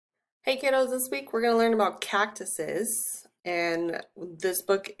Hey kiddos, this week we're going to learn about cactuses, and this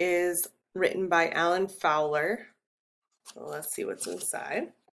book is written by Alan Fowler. So let's see what's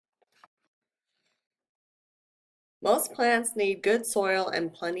inside. Most plants need good soil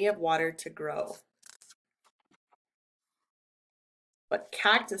and plenty of water to grow. But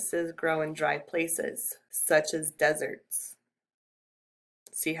cactuses grow in dry places, such as deserts.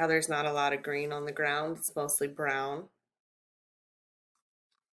 See how there's not a lot of green on the ground? It's mostly brown.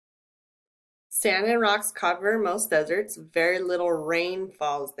 Sand and rocks cover most deserts. Very little rain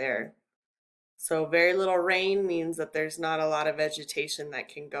falls there. So very little rain means that there's not a lot of vegetation that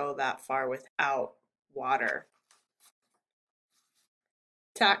can go that far without water.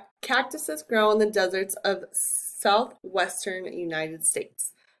 Cactuses grow in the deserts of southwestern United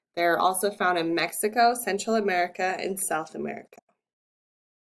States. They are also found in Mexico, Central America, and South America.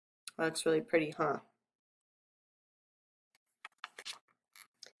 That looks really pretty, huh?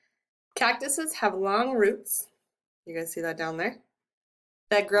 Cactuses have long roots. You guys see that down there?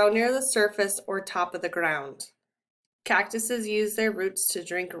 That grow near the surface or top of the ground. Cactuses use their roots to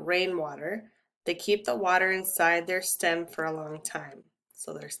drink rainwater. They keep the water inside their stem for a long time.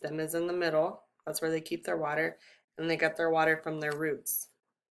 So their stem is in the middle. That's where they keep their water, and they get their water from their roots.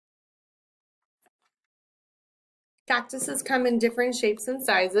 Cactuses come in different shapes and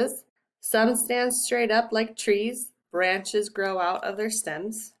sizes. Some stand straight up like trees. Branches grow out of their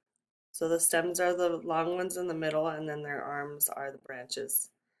stems. So the stems are the long ones in the middle, and then their arms are the branches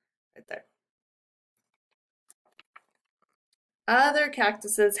right there. Other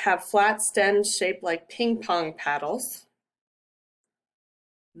cactuses have flat stems shaped like ping pong paddles.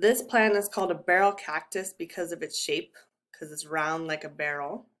 This plant is called a barrel cactus because of its shape, because it's round like a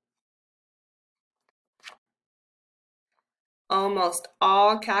barrel. Almost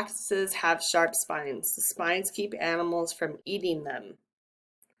all cactuses have sharp spines. The spines keep animals from eating them.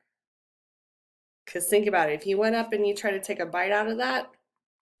 Because think about it, if you went up and you try to take a bite out of that,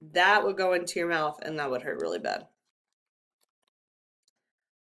 that would go into your mouth and that would hurt really bad.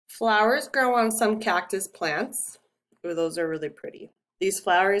 Flowers grow on some cactus plants. Ooh, those are really pretty. These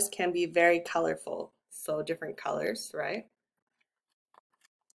flowers can be very colorful, so different colors, right?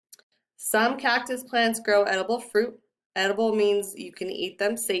 Some cactus plants grow edible fruit. Edible means you can eat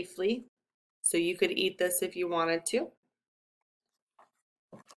them safely, so you could eat this if you wanted to.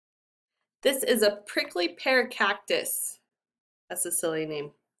 This is a prickly pear cactus. That's a silly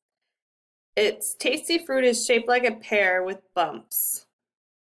name. Its tasty fruit is shaped like a pear with bumps.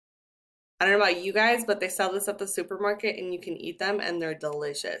 I don't know about you guys, but they sell this at the supermarket and you can eat them and they're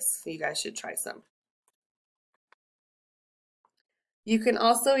delicious. You guys should try some. You can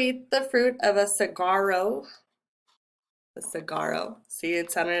also eat the fruit of a saguaro. The saguaro. See,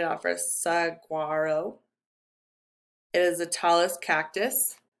 it sounded out for saguaro. It is the tallest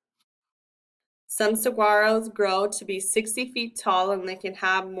cactus. Some saguaros grow to be 60 feet tall and they can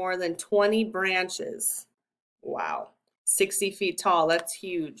have more than 20 branches. Wow, 60 feet tall, that's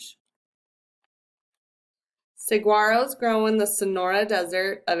huge. Saguaros grow in the Sonora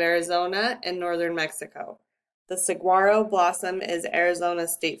Desert of Arizona and northern Mexico. The saguaro blossom is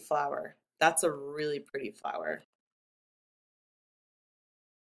Arizona's state flower. That's a really pretty flower.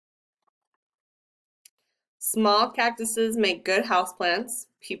 Small cactuses make good houseplants.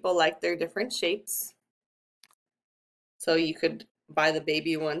 People like their different shapes. So you could buy the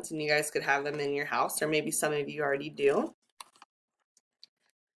baby ones and you guys could have them in your house, or maybe some of you already do.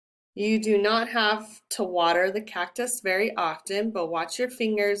 You do not have to water the cactus very often, but watch your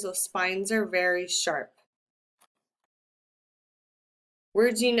fingers, those spines are very sharp.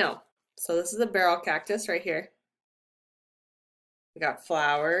 Where'd you know? So this is a barrel cactus right here. We got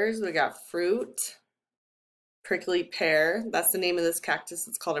flowers, we got fruit, prickly pear. That's the name of this cactus.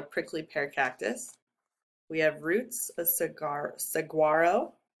 It's called a prickly pear cactus. We have roots, a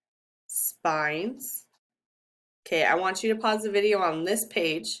saguaro, spines. Okay, I want you to pause the video on this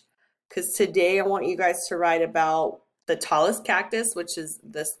page because today I want you guys to write about the tallest cactus, which is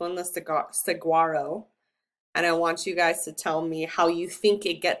this one, the saguaro. And I want you guys to tell me how you think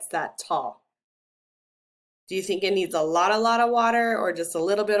it gets that tall. Do you think it needs a lot of water or just a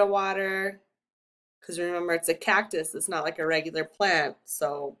little bit of water? Because remember, it's a cactus. It's not like a regular plant.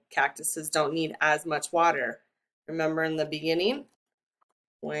 So cactuses don't need as much water. Remember in the beginning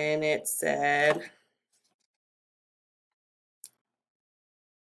when it said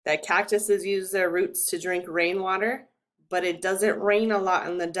that cactuses use their roots to drink rainwater, but it doesn't rain a lot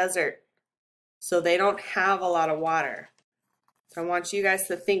in the desert. So they don't have a lot of water. So I want you guys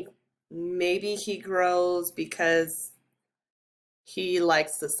to think maybe he grows because he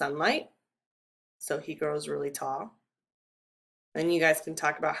likes the sunlight. So he grows really tall. And you guys can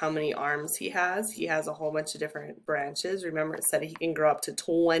talk about how many arms he has. He has a whole bunch of different branches. Remember, it said he can grow up to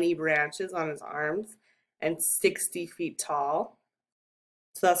 20 branches on his arms and 60 feet tall.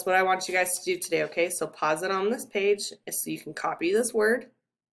 So that's what I want you guys to do today, okay? So pause it on this page so you can copy this word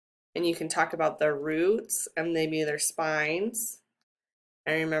and you can talk about their roots and maybe their spines.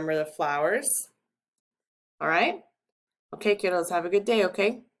 And remember the flowers. All right? Okay, kiddos, have a good day,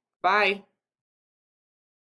 okay? Bye.